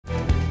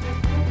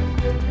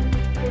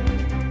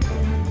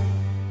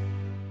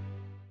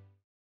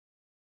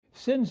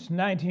Since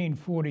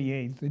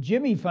 1948, the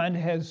Jimmy Fund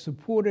has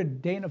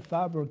supported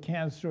Dana-Farber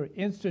Cancer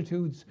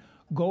Institute's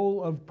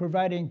goal of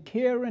providing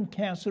care and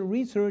cancer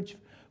research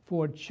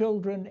for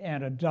children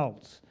and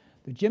adults.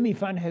 The Jimmy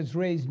Fund has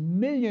raised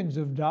millions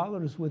of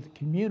dollars with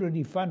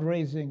community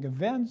fundraising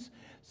events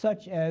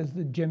such as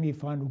the Jimmy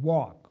Fund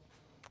Walk.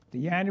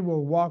 The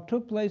annual walk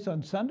took place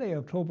on Sunday,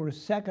 October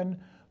 2nd,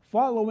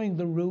 following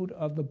the route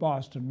of the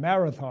Boston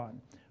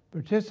Marathon.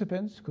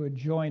 Participants could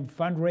join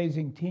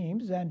fundraising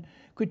teams and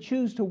could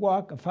choose to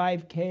walk a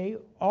 5K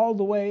all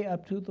the way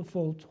up to the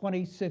full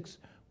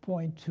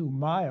 26.2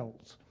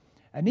 miles.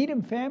 A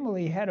Needham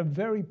family had a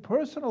very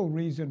personal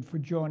reason for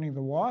joining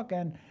the walk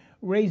and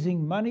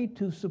raising money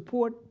to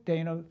support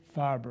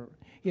Dana-Farber.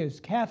 Here's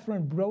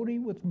Catherine Brody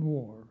with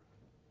more.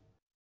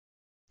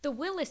 The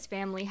Willis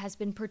family has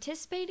been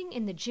participating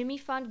in the Jimmy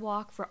Fund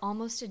Walk for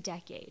almost a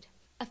decade.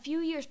 A few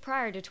years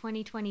prior to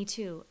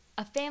 2022,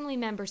 a family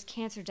member's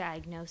cancer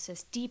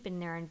diagnosis deepened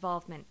their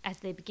involvement as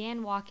they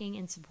began walking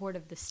in support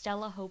of the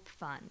Stella Hope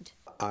Fund.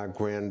 Our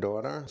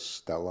granddaughter,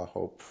 Stella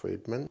Hope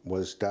Friedman,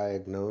 was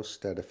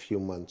diagnosed at a few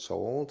months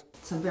old.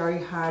 It's a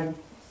very hard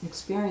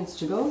experience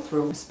to go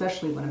through,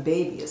 especially when a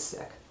baby is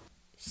sick.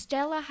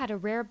 Stella had a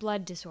rare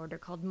blood disorder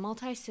called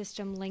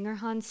multisystem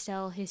Langerhans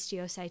cell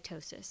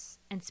histiocytosis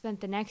and spent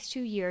the next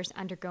 2 years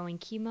undergoing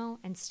chemo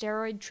and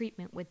steroid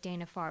treatment with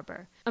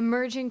Dana-Farber,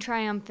 emerging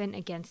triumphant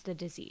against the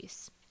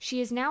disease.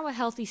 She is now a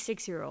healthy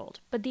 6-year-old,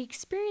 but the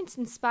experience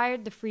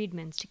inspired the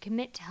Friedmans to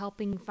commit to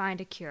helping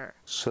find a cure.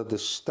 So the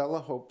Stella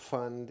Hope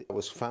Fund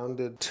was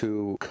founded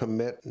to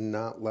commit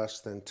not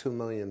less than $2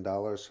 million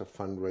of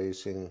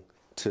fundraising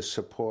to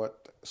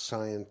support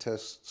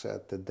scientists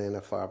at the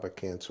Dana-Farber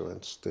Cancer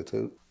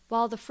Institute.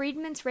 While the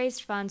Friedmans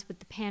raised funds with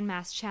the Pan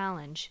Mass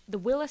Challenge, the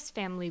Willis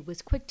family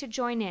was quick to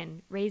join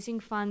in, raising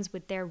funds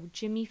with their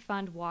Jimmy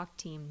Fund walk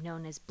team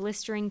known as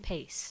Blistering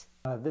Pace.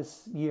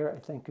 This year, I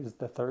think, is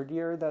the third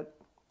year that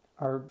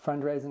our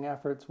fundraising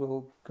efforts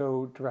will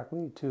go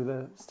directly to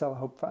the Stella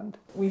Hope Fund.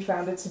 We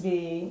found it to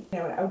be,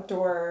 an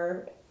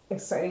outdoor,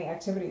 exciting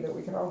activity that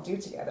we could all do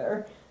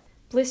together.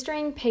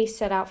 Blistering Pace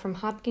set out from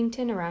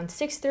Hopkinton around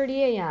 6:30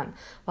 a.m.,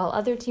 while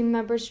other team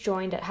members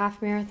joined at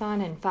half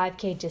marathon and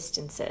 5K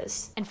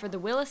distances. And for the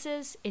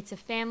Willises, it's a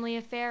family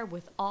affair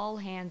with all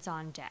hands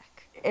on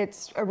deck.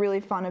 It's a really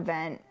fun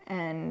event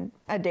and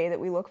a day that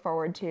we look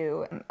forward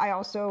to. I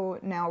also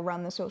now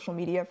run the social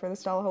media for the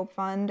Stella Hope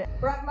Fund.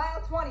 We're at mile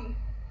 20.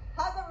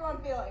 How's everyone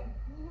feeling?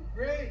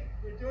 Great,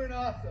 we're doing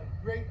awesome.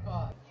 Great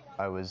cause.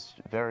 I was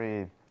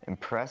very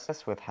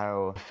impressed with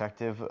how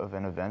effective of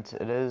an event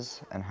it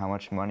is and how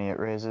much money it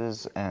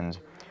raises and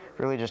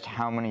really just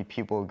how many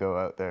people go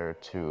out there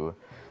to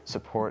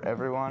support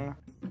everyone.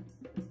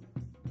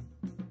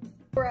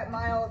 We're at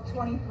mile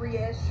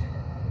 23-ish.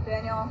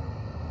 Daniel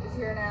is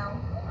here now.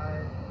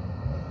 Hi.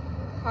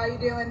 How you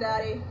doing,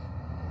 Daddy?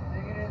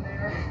 Hanging in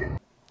there.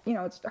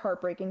 It's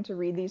heartbreaking to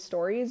read these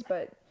stories,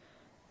 but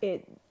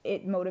it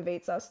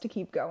motivates us to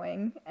keep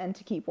going and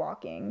to keep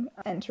walking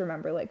and to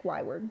remember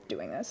why we're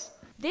doing this.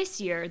 This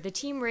year, the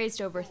team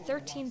raised over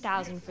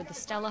 $13,000 for the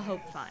Stella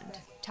Hope Fund,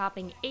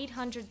 topping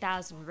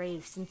 $800,000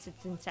 raised since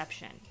its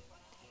inception.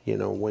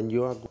 When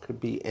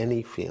could be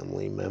any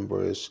family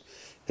member is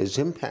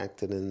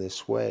impacted in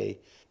this way,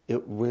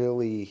 it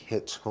really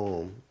hits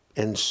home.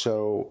 And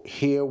so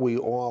here we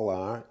all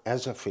are,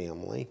 as a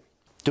family,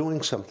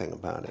 doing something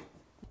about it.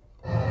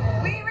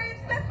 We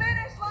reached the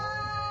finish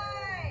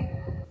line!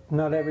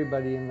 Not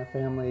everybody in the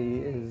family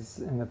is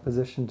in a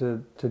position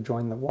to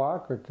join the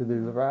walk or to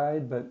do the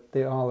ride, but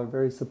they all are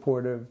very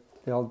supportive.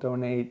 They all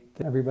donate.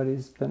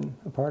 Everybody's been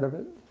a part of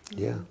it.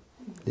 Yeah,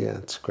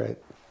 it's great.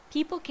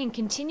 People can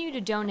continue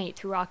to donate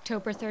through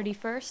October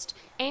 31st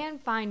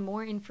and find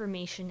more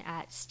information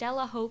at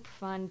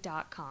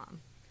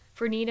stellahopefund.com.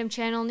 For Needham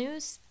Channel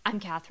News,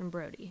 I'm Catherine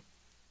Brody.